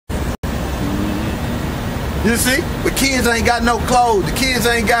You see? The kids ain't got no clothes. The kids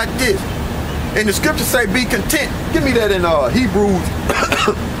ain't got this. And the scriptures say be content. Give me that in Hebrews.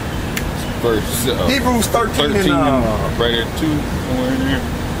 Hebrews 13 and right at 2, somewhere in there.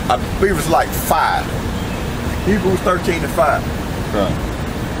 I believe it's like 5. Hebrews 13 and 5. Right.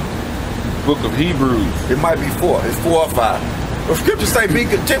 Book of Hebrews. It might be 4. It's 4 or 5. The scriptures say be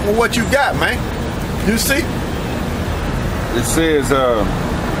content with what you got, man. You see? It says,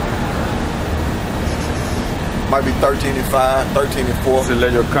 might be 13 and 5, 13 and 4. So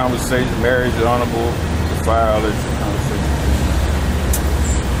let your conversation, marriage, honorable, defile, let your conversation.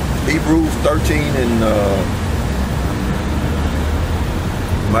 Hebrews 13 and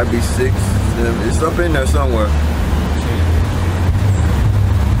might be 6. It's up in there somewhere.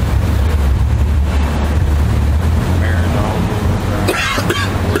 Marriage, honorable,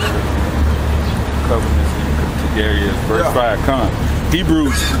 covenants, and verse 5 come.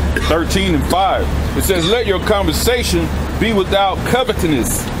 Hebrews 13 and 5. It says, let your conversation be without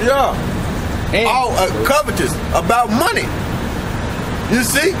covetousness. Yeah. And covetous, about money. You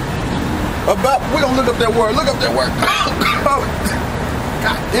see? We're going to look up that word. Look up that word.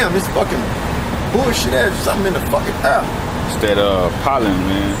 God damn, this fucking bullshit ass something in the fucking air. It's that pollen,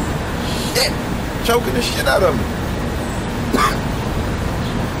 man. Shit. Choking the shit out of me.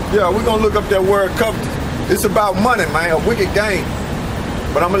 Yeah, we're going to look up that word covetous. It's about money, man. A wicked game.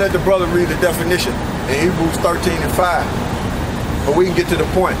 But I'm going to let the brother read the definition in Hebrews 13 and 5. But we can get to the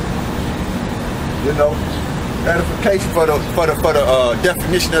point. You know, edification for the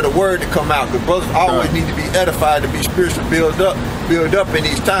definition of the word to come out. Because brothers always need to be edified to be spiritually build up in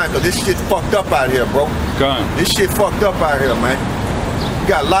these times. Because this shit fucked up out here, bro. This shit fucked up out here, man. You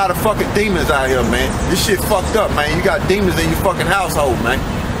got a lot of fucking demons out here, man. This shit fucked up, man. You got demons in your fucking household, man.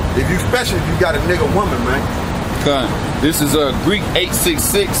 Especially if you got a nigga woman, man. This is Greek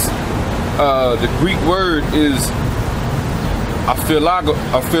 866. The Greek word is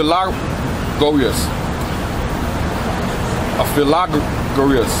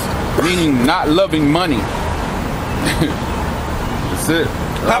Afflictions, meaning not loving money. That's it.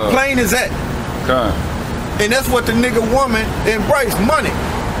 How plain is that? And that's what the nigga woman embrace, money.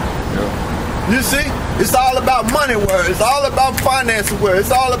 Yeah. You see? It's all about money word. It's all about finances word.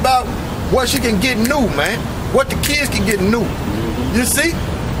 It's all about what she can get new, man. What the kids can get new. You see?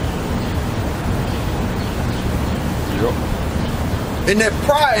 Yep. And that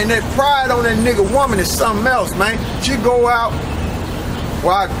pride on that nigga woman is something else, man. She go out.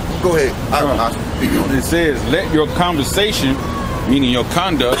 Well, go ahead. I'll speak on it. It says, let your conversation, meaning your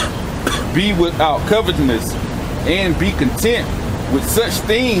conduct, be without covetousness, and be content with such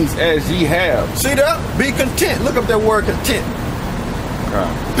things as ye have. See that? Be content. Look up that word content.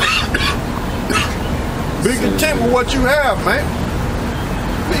 Be content with what you have, man.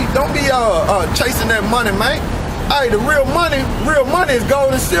 Don't be chasing that money, man. Hey, the real money is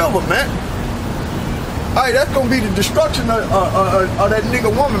gold and silver, man. Hey, that's gonna be the destruction of that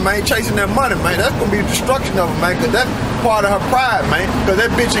nigga woman, man, chasing that money, man. That's gonna be the destruction of her, man, because that's part of her pride, man. Because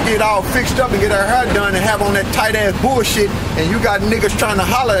that bitch will get all fixed up and get her hair done and have on that tight ass bullshit, and you got niggas trying to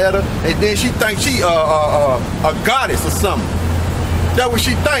holler at her, and then she thinks she a goddess or something. That's what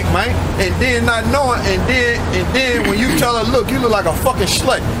she think, man. And then not knowing, and then when you tell her, look, you look like a fucking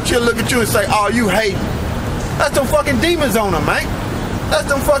slut, she'll look at you and say, oh, you hate. That's them fucking demons on her, man. That's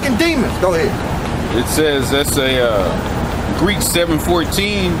them fucking demons. Go ahead. It says that's a Greek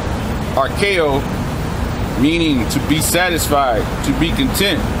 7:14 archeo, meaning to be satisfied, to be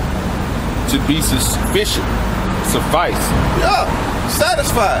content, to be sufficient, suffice. Yeah,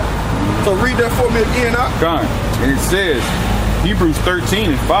 satisfied. So read that for me again, huh? And it says, Hebrews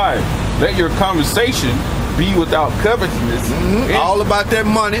 13 and 5, let your conversation be without covetousness. All about that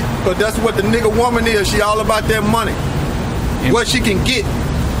money, because that's what the nigga woman is. She all about that money. And what she can get.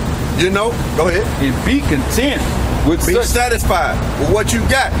 You know? Go ahead. And be content with be satisfied with what you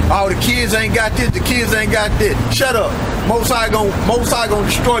got. Oh, the kids ain't got this, the kids ain't got this. Shut up. Most High gonna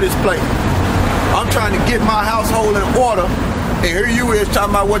destroy this place. I'm trying to get my household in order. And here you is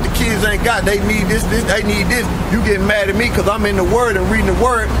talking about what the kids ain't got. They need this, they need this. You getting mad at me because I'm in the word and reading the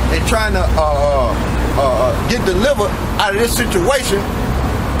word and trying to get delivered out of this situation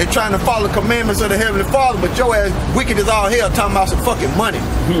and trying to follow the commandments of the Heavenly Father, but your ass wicked as all hell talking about some fucking money.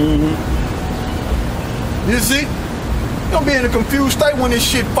 You see? You're gonna be in a confused state when this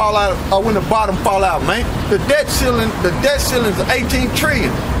shit fall out, or when the bottom fall out, man. The debt ceiling is 18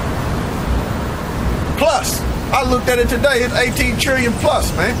 trillion. Plus. I looked at it today, it's 18 trillion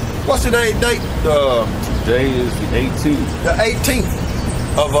plus, man. What's today's date? Today is the 18th. The 18th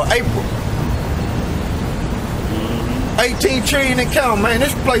of April. 18 trillion and count, man.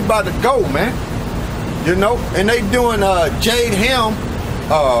 This place about to go, man. You know, and they doing Jade Helm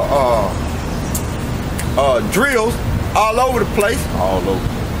drills all over the place. All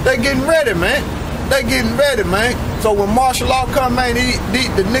over. They getting ready, man. They getting ready, man. So when martial law come, man,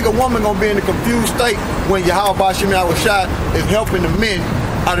 the nigga woman gonna be in a confused state when Yahweh Shemiyah was shot is helping the men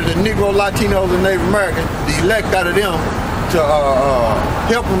out of the Negro, Latinos, and Native Americans, the elect out of them, to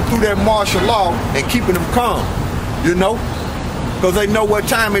help them through that martial law and keeping them calm, you know? Because they know what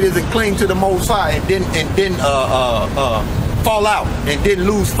time it is and cling to the Most High and then fall out and then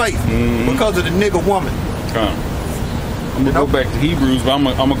lose faith because of the nigga woman. I'm gonna go back to Hebrews, but I'm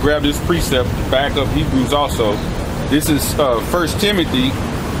gonna grab this precept to back up Hebrews also. This is 1 Timothy.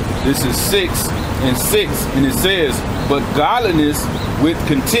 This is 6:6, and it says, "But godliness with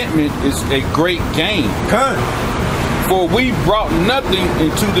contentment is a great gain. For we brought nothing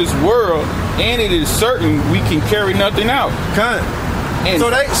into this world, and it is certain we can carry nothing out." And so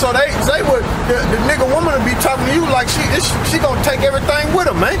they would the nigga woman would be talking to you like she gonna take everything with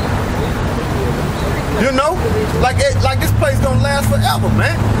her, man. You know, like this place gonna last forever,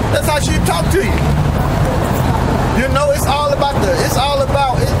 man. That's how she talk to you. You know, it's all about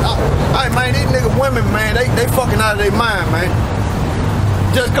man, these nigga women, man, they fucking out of their mind, man.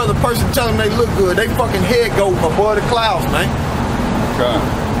 Just cause a person tell them they look good, they fucking head go above the clouds, man.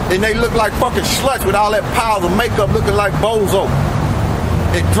 And they look like fucking sluts with all that piles of makeup looking like bozo.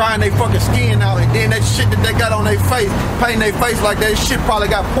 And drying their fucking skin out, and then that shit that they got on their face, painting their face like that shit probably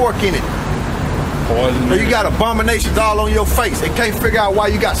got pork in it. So you got abominations all on your face and can't figure out why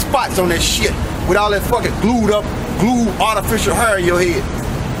you got spots on that shit with all that fucking glued artificial hair in your head.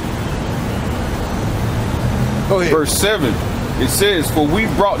 Go ahead. Verse 7, it says, "For we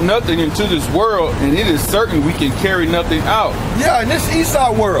brought nothing into this world, and it is certain we can carry nothing out." Yeah, in this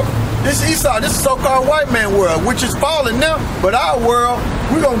Esau world, this so-called white man world, which is falling now, but our world,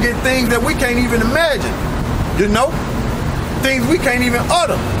 we're gonna get things that we can't even imagine. You know? Things we can't even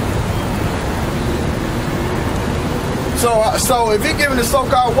utter. So if he giving the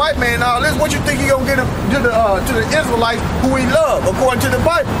so-called white man all this, what you think he gonna get to the Israelites who he love, according to the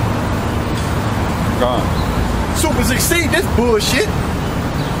Bible? God. Super succeed this bullshit.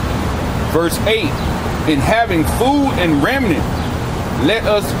 Verse 8, "In having food and remnant, let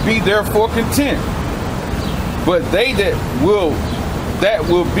us be therefore content. But they that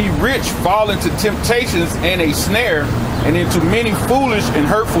will be rich fall into temptations and a snare, and into many foolish and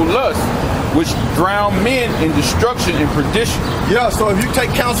hurtful lusts, which drown men in destruction and perdition." Yeah, so if you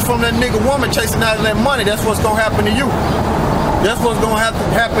take counsel from that nigga woman chasing out of that money, that's what's gonna happen to you. That's what's gonna have to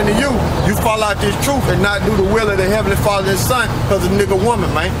happen to you. You fall out this truth and not do the will of the Heavenly Father and Son because of nigga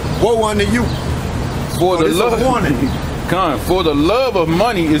woman, man. Woe unto you. For the love of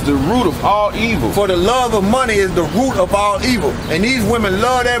money is the root of all evil. For the love of money is the root of all evil. And these women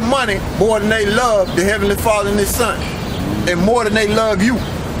love that money more than they love the Heavenly Father and His Son. And more than they love you.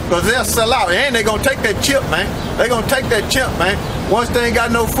 Because they'll sell out. And they going to take that chip, man. They going to take that chip, man. Once they ain't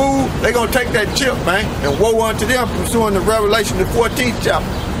got no food, they going to take that chip, man. And woe unto them pursuing the Revelation, the 14th chapter.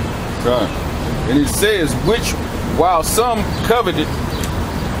 Right. And it says, "Which while some coveted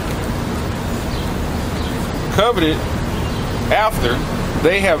after,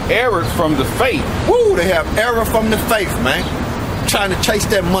 they have erred from the faith." Woo, they have error from the faith, man. Trying to chase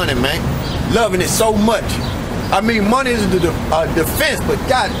that money, man. Loving it so much. I mean, money is the defense, but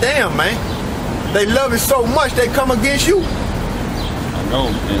goddamn, man. They love it so much, they come against you. I know,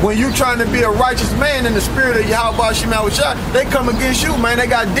 man. When you trying to be a righteous man in the spirit of Yahweh Shemiyah, they come against you, man. They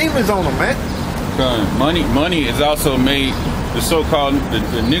got demons on them, man. Money is also made the so-called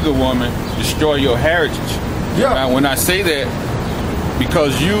the nigger woman destroy your heritage. Yeah. Now, when I say that,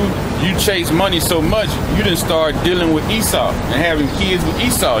 because you chase money so much, you didn't start dealing with Esau and having kids with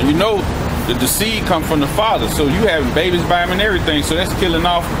Esau. You know, the seed come from the father, so you having babies by him and everything. So that's killing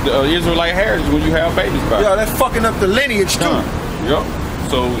off the Israelite heritage when you have babies by him. Yeah, that's fucking up the lineage too. Yep.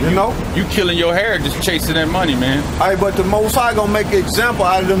 So you know, you killing your heritage chasing that money, man. All right, but the Most High gonna make an example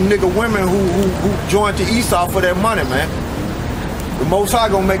out of them nigga women who joined to Esau for that money, man. The Most High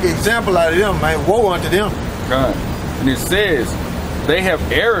gonna make an example out of them, man. Woe unto them. God. And it says, "They have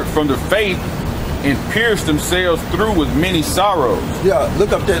erred from the faith and pierced themselves through with many sorrows." Yeah,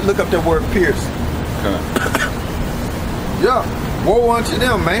 look up that word pierce. Okay. Yeah, woe unto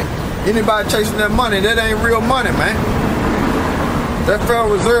them, man. Anybody chasing that money, that ain't real money, man. That Federal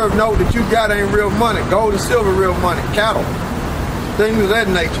Reserve note that you got ain't real money. Gold and silver real money. Cattle. Things of that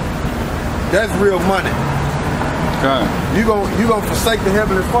nature. That's real money. Okay. You gonna forsake the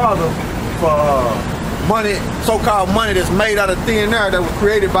Heavenly Father for money, so-called money that's made out of thin air that was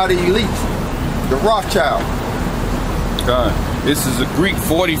created by the elites. The Rothschild. God. This is a Greek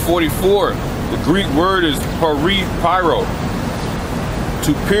 4044. The Greek word is pyro,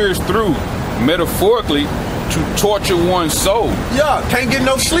 to pierce through, metaphorically, to torture one's soul. Yeah, can't get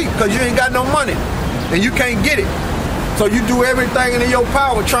no sleep because you ain't got no money and you can't get it. So you do everything in your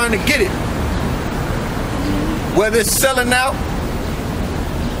power trying to get it. Whether it's selling out,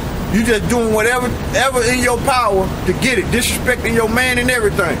 you just doing whatever in your power to get it, disrespecting your man and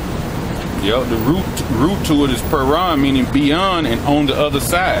everything. Yep, the root to it is paran, meaning beyond and on the other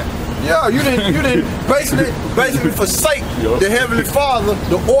side. Yeah, you didn't basically forsake the Heavenly Father,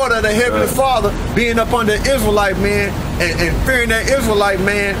 the order of the Heavenly Father, being up under the Israelite man and fearing that Israelite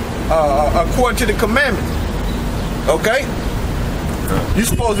man according to the commandments. Okay? You're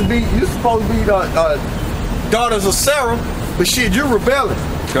supposed to be the daughters of Sarah, but shit, you're rebelling.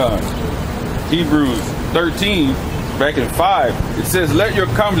 God. Hebrews 13, back in 5, it says, let your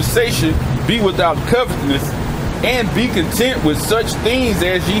conversation be without covetousness, and be content with such things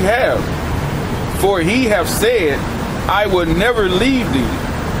as ye have. For he hath said, I will never leave thee,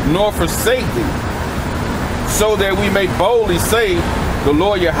 nor forsake thee. So that we may boldly say, the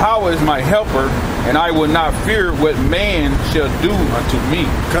Lord Yahweh is my helper, and I will not fear what man shall do unto me.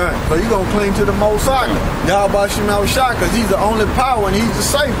 Okay. So you're going to cling to the Most High, Yahweh Shema Shah, because he's the only power and he's the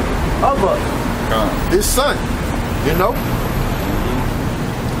Savior of us. His son, you know?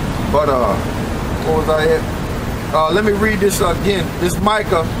 But, what was I at? Let me read this again. This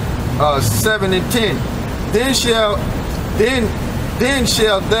Micah 7 and 10. Then shall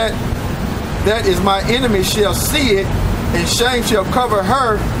that is my enemy shall see it, and shame shall cover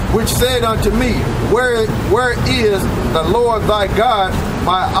her which said unto me, where is the Lord thy God?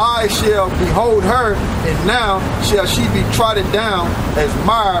 My eyes shall behold her, and now shall she be trodden down as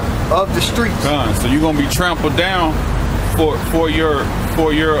mire of the streets. So you're gonna be trampled down for your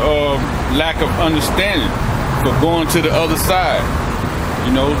lack of understanding, for going to the other side,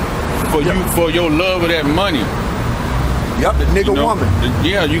 you know, for your love of that money. Yep, the nigga woman.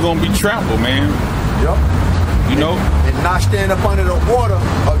 Yeah, you're gonna be trampled, man. Yep. You know, and not stand up under the order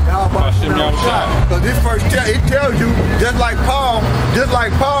of Yahweh. Because this verse it tells you, just like Paul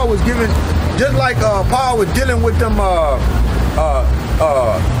was giving, just like Paul was dealing with them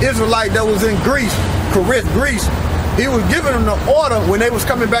Israelite that was in Greece, Greece. He was giving them the order when they was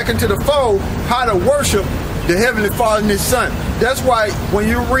coming back into the fold how to worship the Heavenly Father and His Son. That's why when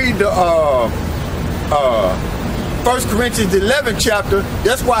you read the 1 Corinthians 11 chapter,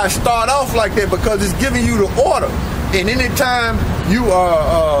 that's why I start off like that, because it's giving you the order. And anytime you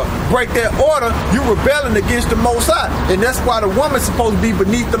break that order, you're rebelling against the Most High. And that's why the woman's supposed to be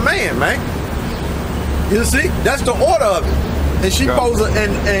beneath the man, man. You see? That's the order of it. And she supposed to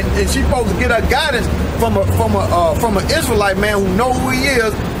and she supposed to get her guidance from an Israelite man who know who he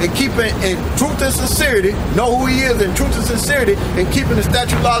is and keeping in truth and sincerity, know who he is in truth and sincerity, and keeping the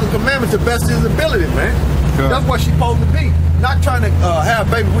statute, laws, and commandments to the best of his ability, man. That's what she's supposed to be. Not trying to have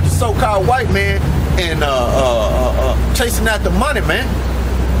a baby with the so-called white man and chasing after money, man.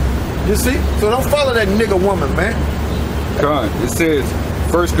 You see? So don't follow that nigga woman, man. God, it says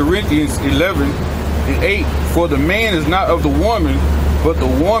 1 Corinthians 11 and 8, for the man is not of the woman, but the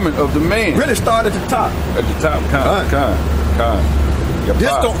woman of the man. Really start at the top. At the top,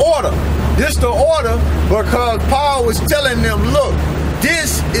 This the order because Paul was telling them, look,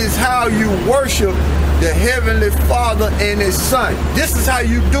 this is how you worship the Heavenly Father and His Son. This is how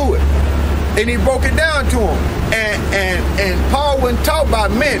you do it. And he broke it down to him. And Paul wasn't taught by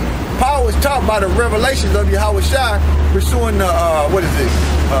men. Paul was taught by the revelations of Yahweh Shai, pursuing the,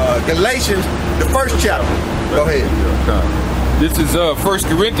 Galatians, the first chapter. Go ahead. This is 1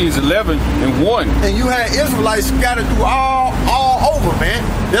 Corinthians 11 and 1. And you had Israelites scattered through all over, man.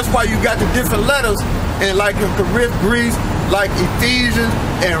 That's why you got the different letters. And like in Corinth, Greece, like Ephesians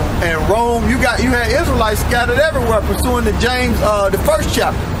and Rome, you had Israelites scattered everywhere, pursuing the James, the first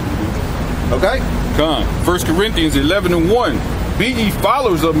chapter. Okay? Come. 1 Corinthians 11 and 1. Be ye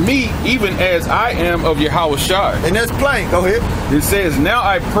followers of me, even as I am of Yahweh Shai. And that's plain. Go ahead. It says, now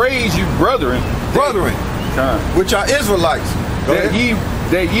I praise you, brethren, which are Israelites. That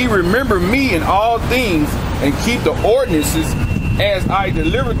ye remember me in all things, and keep the ordinances as I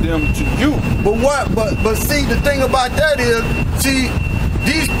delivered them to you. But see, the thing about that is, see,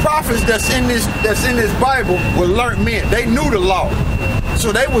 these prophets that's in this Bible were learned men. They knew the law.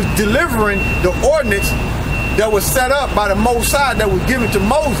 So they was delivering the ordinance that was set up by the Most High that was given to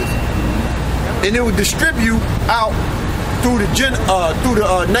Moses. And it would distribute out through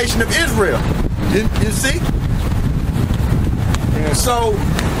the nation of Israel. You see? And so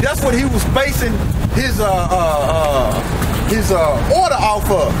that's what he was basing his order off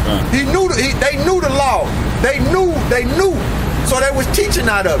of. They knew the law. They knew. So they was teaching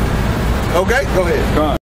out of it. Okay, go ahead. Con.